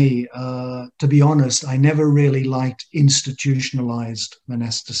for me, to be honest, I never really liked institutionalized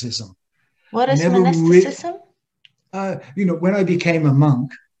monasticism. What I is never really, monasticism? when I became a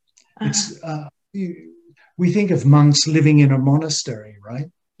monk, Uh-huh. it's, we think of monks living in a monastery, right?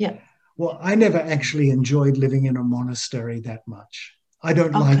 Yeah. Well, I never actually enjoyed living in a monastery that much. I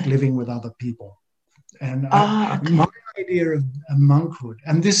don't like Okay. living with other people. And Ah, my okay. idea of a monkhood,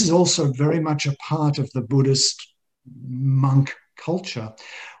 and this is also very much a part of the Buddhist monk culture,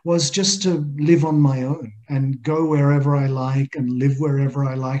 was just Mm-hmm. to live on my own and go wherever I like and live wherever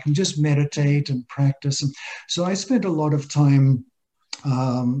I like and just meditate and practice. And so I spent a lot of time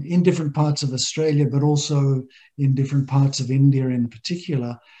in different parts of Australia, but also in different parts of India in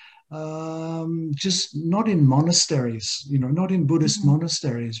particular, just not in monasteries, not in Buddhist Mm-hmm.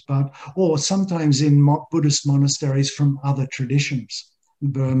 monasteries, or sometimes in Buddhist monasteries from other traditions,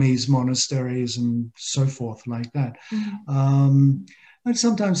 Burmese monasteries and so forth, like that. Mm-hmm. Um, and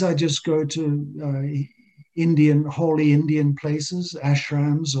sometimes I just go to holy Indian places,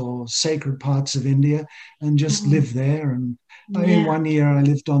 ashrams or sacred parts of India, and just Mm-hmm. live there. And I mean, Yeah. one year I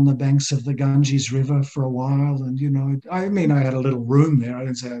lived on the banks of the Ganges River for a while, and I mean, I had a little room there. I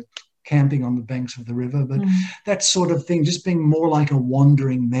was camping on the banks of the river, but Mm. that sort of thing, just being more like a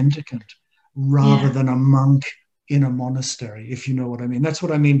wandering mendicant rather Yeah. than a monk in a monastery, if you know what I mean. That's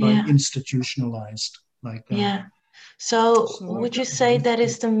what I mean by Yeah. institutionalized, like that. Yeah. So So I've would you done say both. that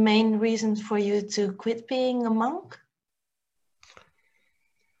is the main reason for you to quit being a monk?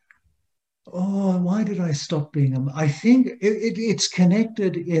 Oh, why did I stop being a? I think it's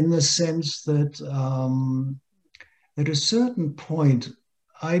connected in the sense that at a certain point,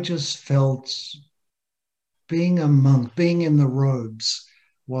 I just felt being a monk, being in the robes,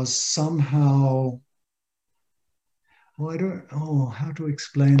 was somehow. Oh, I don't. Oh, how to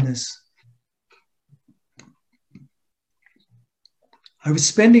explain this? I was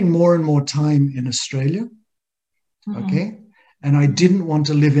spending more and more time in Australia, Mm-hmm. okay, and I Mm-hmm. didn't want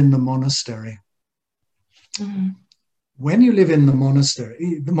to live in the monastery. Mm-hmm. When you live in the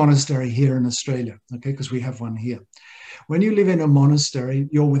monastery here in Australia, okay, because we have one here. When you live in a monastery,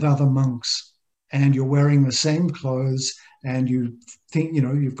 you're with other monks and you're wearing the same clothes and you think,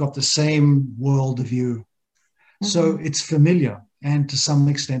 you've got the same worldview. So Mm-hmm. it's familiar and to some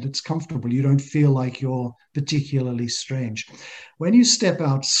extent it's comfortable. You don't feel like you're particularly strange. When you step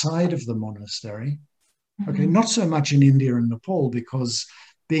outside of the monastery, okay, Mm-hmm. not so much in India and Nepal because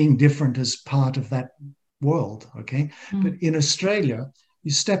being different is part of that world, okay? But in Australia,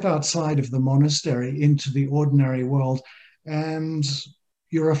 you step outside of the monastery into the ordinary world and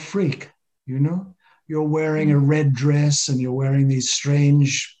you're a freak, you know? You're wearing a Mm-hmm. red dress and you're wearing these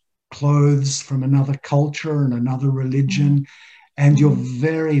strange clothes from another culture and another religion, and you're Mm-hmm.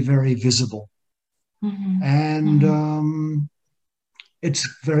 very, very visible. Mm-hmm. And Mm-hmm. it's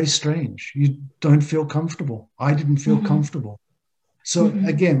very strange. You don't feel comfortable. I didn't feel Mm-hmm. comfortable. So Mm-hmm.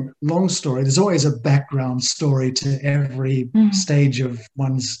 again, long story. There's always a background story to every Mm-hmm. stage of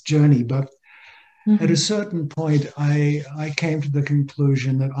one's journey. But at a Mm-hmm. certain point, I came to the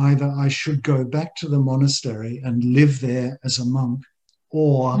conclusion that either I should go back to the monastery and live there as a monk,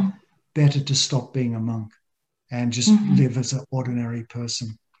 or better to stop being a monk and just Mm-hmm. live as an ordinary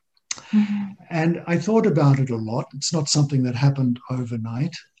person. Mm-hmm. And I thought about it a lot. It's not something that happened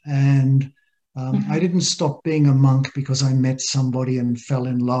overnight. And I Mm-hmm. didn't stop being a monk because I met somebody and fell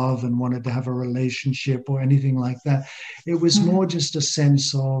in love and wanted to have a relationship or anything like that. It was more Mm-hmm. just a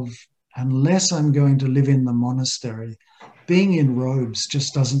sense of, unless I'm going to live in the monastery, being in robes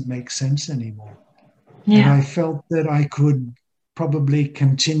just doesn't make sense anymore. And Yeah. I felt that I could probably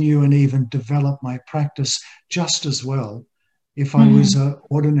continue and even develop my practice just as well if I was Mm-hmm. an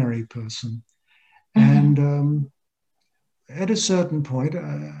ordinary person. And Mm-hmm. at a certain point,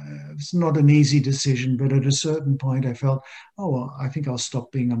 it's not an easy decision, but at a certain point, I felt, oh, well, I think I'll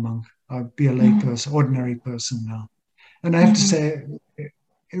stop being a monk. I'll be a lay Mm-hmm. person, ordinary person now. And I have to Mm-hmm. say,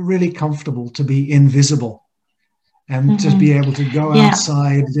 really comfortable to be invisible and to Mm-hmm. be able to go Yeah.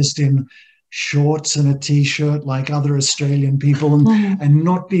 outside just in shorts and a t-shirt like other Australian people, Mm-hmm. and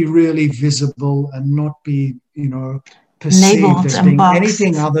not be really visible and not be, perceived Labeled as and being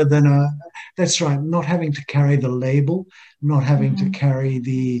anything boxed. other than that's right, not having to carry the label, not having to Mm-hmm. carry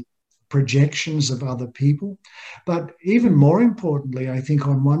the projections of other people. But even more importantly, I think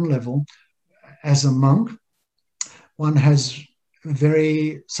on one level, as a monk, one has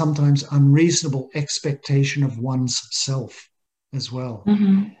very sometimes unreasonable expectation of one's self as well.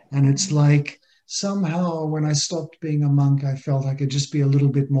 Mm-hmm. And it's like somehow when I stopped being a monk, I felt I could just be a little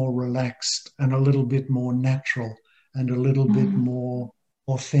bit more relaxed and a little bit more natural and a little bit Mm-hmm. more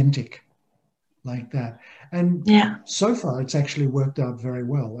authentic, like that. And Yeah. so far, it's actually worked out very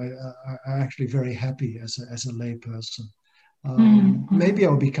well. I'm actually very happy as a lay person. Mm-hmm. Maybe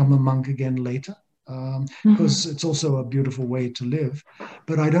I'll become a monk again later, Mm-hmm. because it's also a beautiful way to live.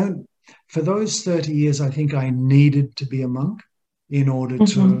 But I don't, for those 30 years, I think I needed to be a monk in order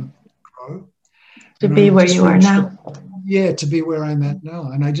Mm-hmm. to grow. To And be I where just you are reached now. yeah, to be where I'm at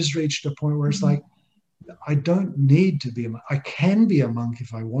now. And I just reached a point where it's Mm-hmm. like, I don't need to be a monk. I can be a monk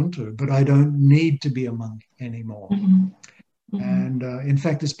if I want to, but I don't need to be a monk anymore. Mm-hmm. Mm-hmm. And in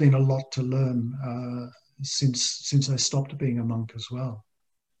fact, it's been a lot to learn since I stopped being a monk as well.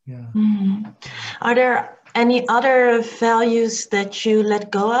 Yeah. Mm-hmm. Are there any other values that you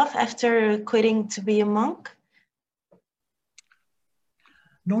let go of after quitting to be a monk?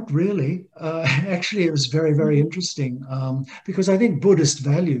 Not really. Actually, it was very, very Mm-hmm. interesting, because I think Buddhist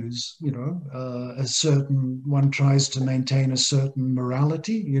values, a certain, one tries to maintain a certain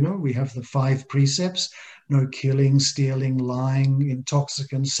morality. We have the five precepts: no killing, stealing, lying,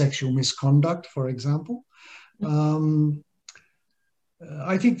 intoxicants, sexual misconduct, for example. Um,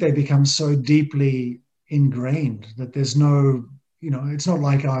 I think they become so deeply ingrained that there's no, it's not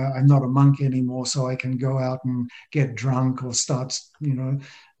like I'm not a monk anymore, so I can go out and get drunk or start,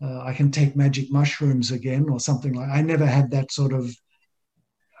 I can take magic mushrooms again or something like. I never had that sort of,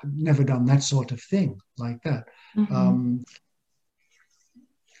 never done that sort of thing like that. Mm-hmm. Um,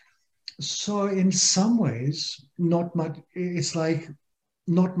 so in some ways, not much. It's like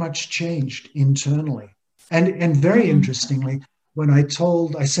not much changed internally. And very Mm-hmm. interestingly, when I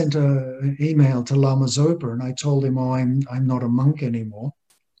sent an email to Lama Zopa and I told him, oh, I'm not a monk anymore.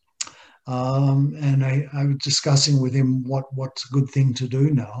 And I was discussing with him what's a good thing to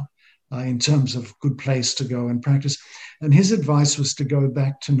do now, in terms of good place to go and practice. And his advice was to go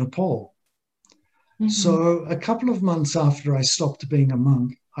back to Nepal. Mm-hmm. So a couple of months after I stopped being a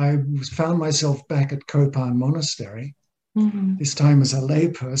monk, I found myself back at Kopan Monastery, Mm-hmm. this time as a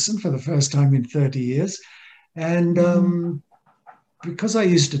layperson for the first time in 30 years. And Mm-hmm. because I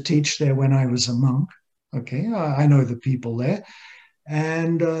used to teach there when I was a monk, okay, I know the people there,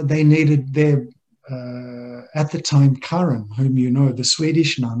 and they needed their, at the time, Karen, whom you know, the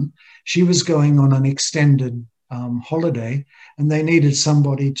Swedish nun, she was going on an extended holiday, and they needed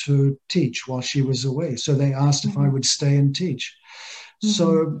somebody to teach while she was away. So they asked if I Mm-hmm. would stay and teach. Mm-hmm.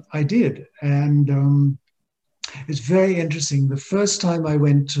 So I did. And it's very interesting. The first time I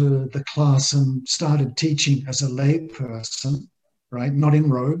went to the class and started teaching as a lay person, right, not in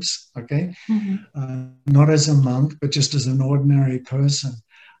robes, okay, Mm-hmm. not as a monk, but just as an ordinary person,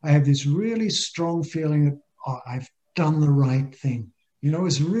 I have this really strong feeling that, oh, I've done the right thing.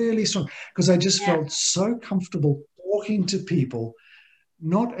 It's really strong because I just Yeah. felt so comfortable talking to people,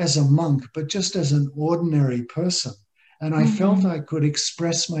 not as a monk, but just as an ordinary person. And I felt Mm-hmm. I could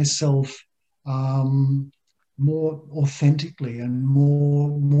express myself um, more authentically and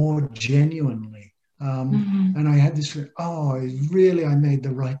more genuinely. Mm-hmm. And I had this, oh, really, I made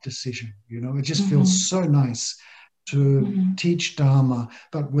the right decision. It just feels Mm-hmm. so nice to Mm-hmm. teach Dharma,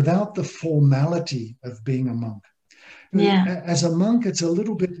 but without the formality of being a monk. Yeah. As a monk, it's a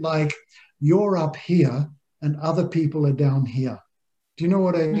little bit like you're up here and other people are down here. Do you know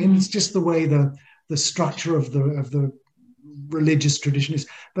what I mean? Mm-hmm. It's just the way the structure of the religious tradition is.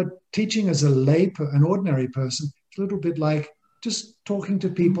 But teaching as a an ordinary person, it's a little bit like just talking to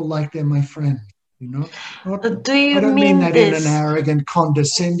people like they're my friend. You know, not. Do I you don't mean mean that in an this? arrogant,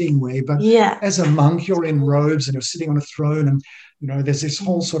 condescending way, but Yeah. as a monk, you're in robes and you're sitting on a throne, and there's this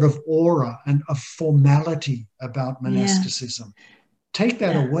whole Mm-hmm. sort of aura and of formality about Yeah. monasticism. Take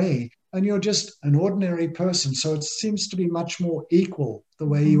that Yeah. away, and you're just an ordinary person. So it seems to be much more equal the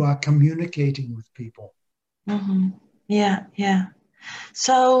way Mm-hmm. you are communicating with people. Mm-hmm. Yeah. Yeah.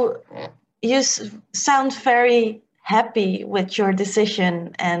 So you sound very happy with your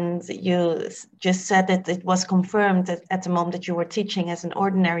decision, and you just said that it was confirmed at the moment that you were teaching as an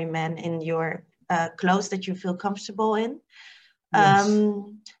ordinary man in your clothes that you feel comfortable in. Yes.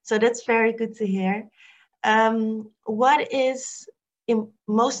 So that's very good to hear. What is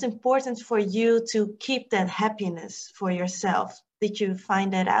most important for you to keep that happiness for yourself? Did you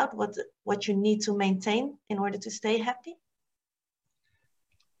find that out? What you need to maintain in order to stay happy?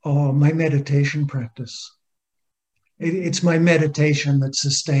 Oh, my meditation practice. It's my meditation that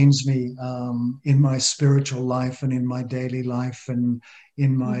sustains me in my spiritual life and in my daily life and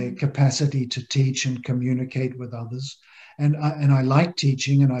in my capacity to teach and communicate with others. And I like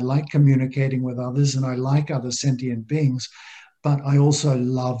teaching and I like communicating with others and I like other sentient beings, but I also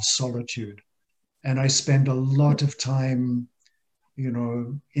love solitude. And I spend a lot of time,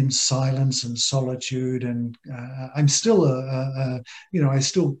 in silence and solitude. And I'm still I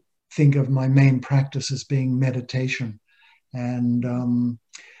still think of my main practice as being meditation. And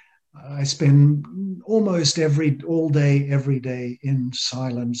I spend almost all day, every day in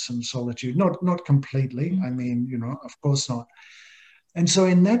silence and solitude. Not completely. I mean, of course not. And so,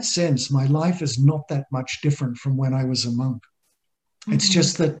 in that sense, my life is not that much different from when I was a monk. It's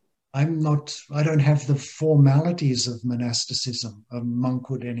just that I don't have the formalities of monasticism, of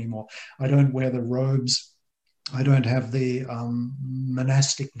monkhood anymore. I don't wear the robes. I don't have the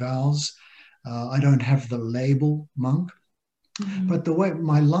monastic vows. I don't have the label monk. But the way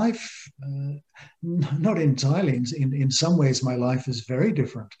my life, not entirely, in some ways, my life is very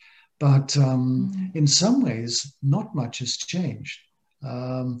different. But in some ways, not much has changed.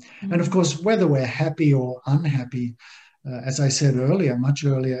 And of course, whether we're happy or unhappy, as I said earlier, much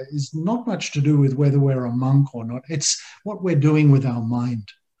earlier, is not much to do with whether we're a monk or not. It's what we're doing with our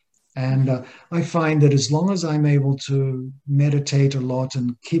mind. And I find that as long as I'm able to meditate a lot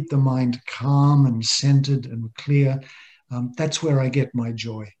and keep the mind calm and centered and clear, that's where I get my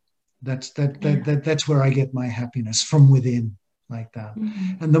joy. That's where I get my happiness from within, like that.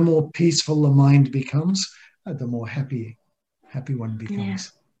 And the more peaceful the mind becomes, the more happy one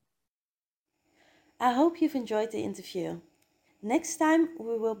becomes. I hope you've enjoyed the interview. Next time,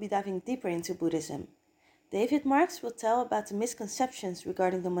 we will be diving deeper into Buddhism. David Marks will tell about the misconceptions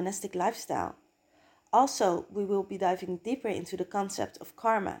regarding the monastic lifestyle. Also, we will be diving deeper into the concept of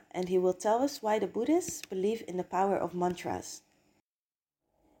karma, and he will tell us why the Buddhists believe in the power of mantras.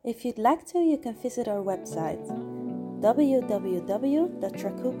 If you'd like to, you can visit our website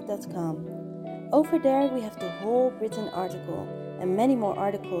www.trakuk.com. Over there we have the whole written article and many more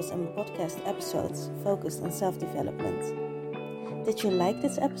articles and podcast episodes focused on self-development. Did you like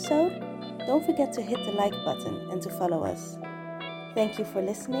this episode? Don't forget to hit the like button and to follow us. Thank you for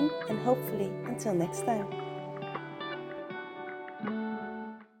listening, and hopefully until next time.